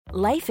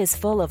Life is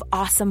full of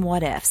awesome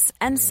what-ifs,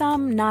 and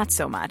some not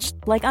so much,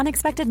 like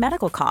unexpected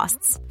medical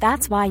costs.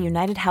 That's why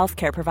United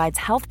Healthcare provides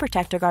Health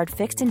Protector Guard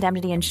fixed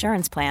indemnity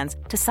insurance plans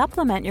to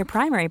supplement your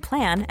primary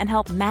plan and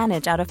help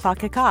manage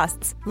out-of-pocket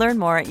costs. Learn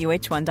more at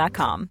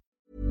uh1.com.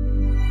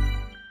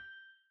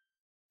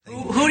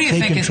 Who do you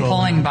think is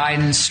pulling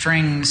Biden's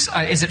strings?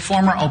 Is it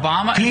former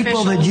Obama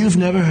people officials? That you've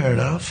never heard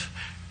of.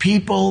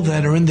 People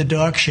that are in the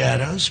dark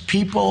shadows.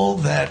 People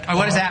that...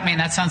 What does that mean?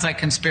 That sounds like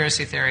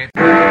conspiracy theory.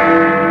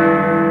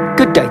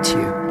 Good day to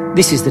you.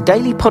 This is the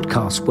Daily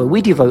Podcast where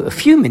we devote a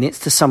few minutes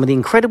to some of the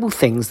incredible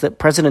things that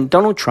President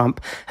Donald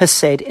Trump has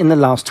said in the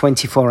last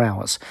 24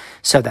 hours,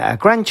 so that our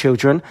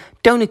grandchildren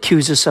don't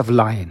accuse us of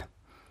lying.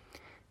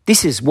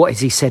 This is What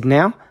Has He Said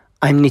Now?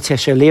 I'm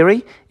Nitesh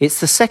O'Leary.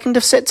 It's the 2nd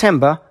of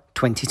September,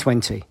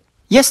 2020.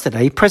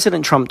 Yesterday,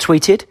 President Trump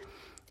tweeted,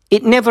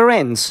 "It never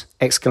ends!" !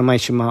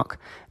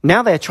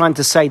 Now they're trying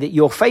to say that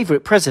your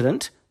favourite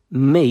president,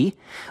 me,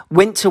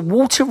 went to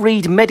Walter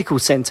Reed Medical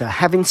Center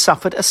having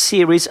suffered a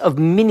series of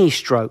mini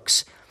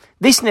strokes.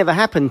 This never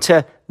happened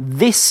to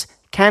this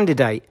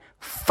candidate.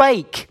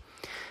 Fake.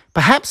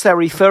 Perhaps they're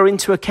referring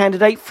to a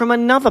candidate from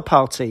another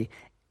party!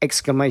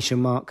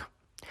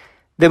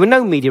 There were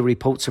no media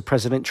reports of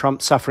President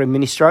Trump suffering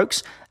mini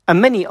strokes,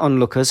 and many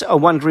onlookers are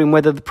wondering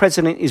whether the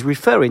president is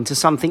referring to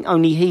something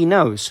only he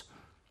knows.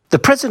 The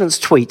president's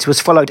tweet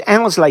was followed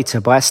hours later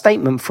by a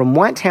statement from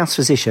White House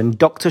physician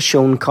Dr.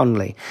 Sean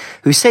Conley,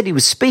 who said he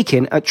was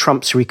speaking at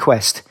Trump's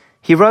request.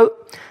 He wrote,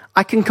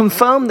 "I can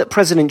confirm that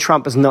President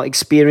Trump has not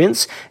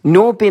experienced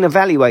nor been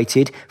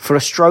evaluated for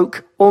a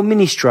stroke or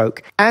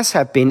mini-stroke, as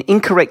have been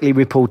incorrectly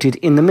reported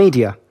in the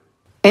media."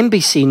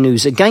 NBC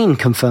News again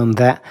confirmed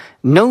that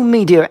no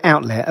media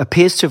outlet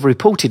appears to have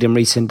reported in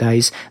recent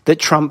days that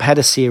Trump had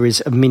a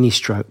series of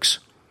mini-strokes.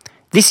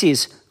 This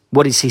is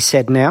What Has He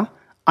Said Now?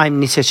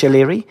 I'm Nitesh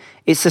O'Leary.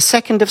 It's the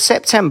 2nd of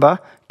September,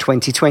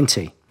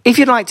 2020. If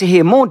you'd like to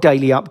hear more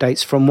daily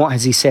updates from What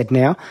Has He Said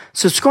Now,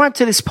 subscribe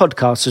to this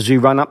podcast as we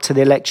run up to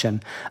the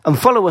election and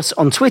follow us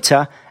on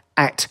Twitter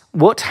at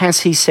What Has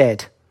He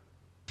Said.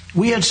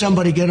 We had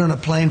somebody get on a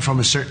plane from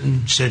a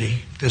certain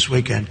city this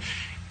weekend,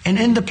 and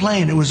in the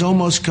plane it was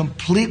almost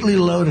completely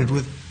loaded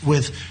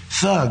with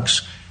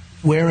thugs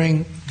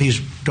wearing these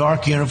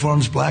dark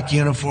uniforms, black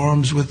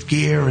uniforms with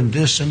gear and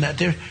this and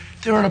that.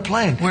 They're on a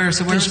plane. Where's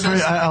this?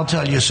 I'll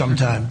tell you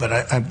sometime,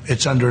 but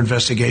it's under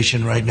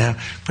investigation right now.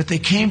 But they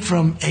came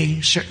from a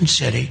certain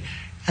city,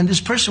 and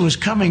this person was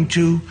coming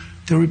to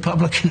the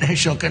Republican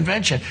National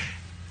Convention.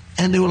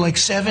 And there were like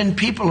 7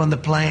 people on the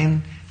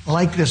plane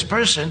like this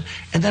person,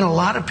 and then a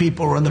lot of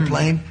people were on the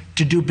plane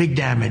to do big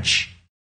damage.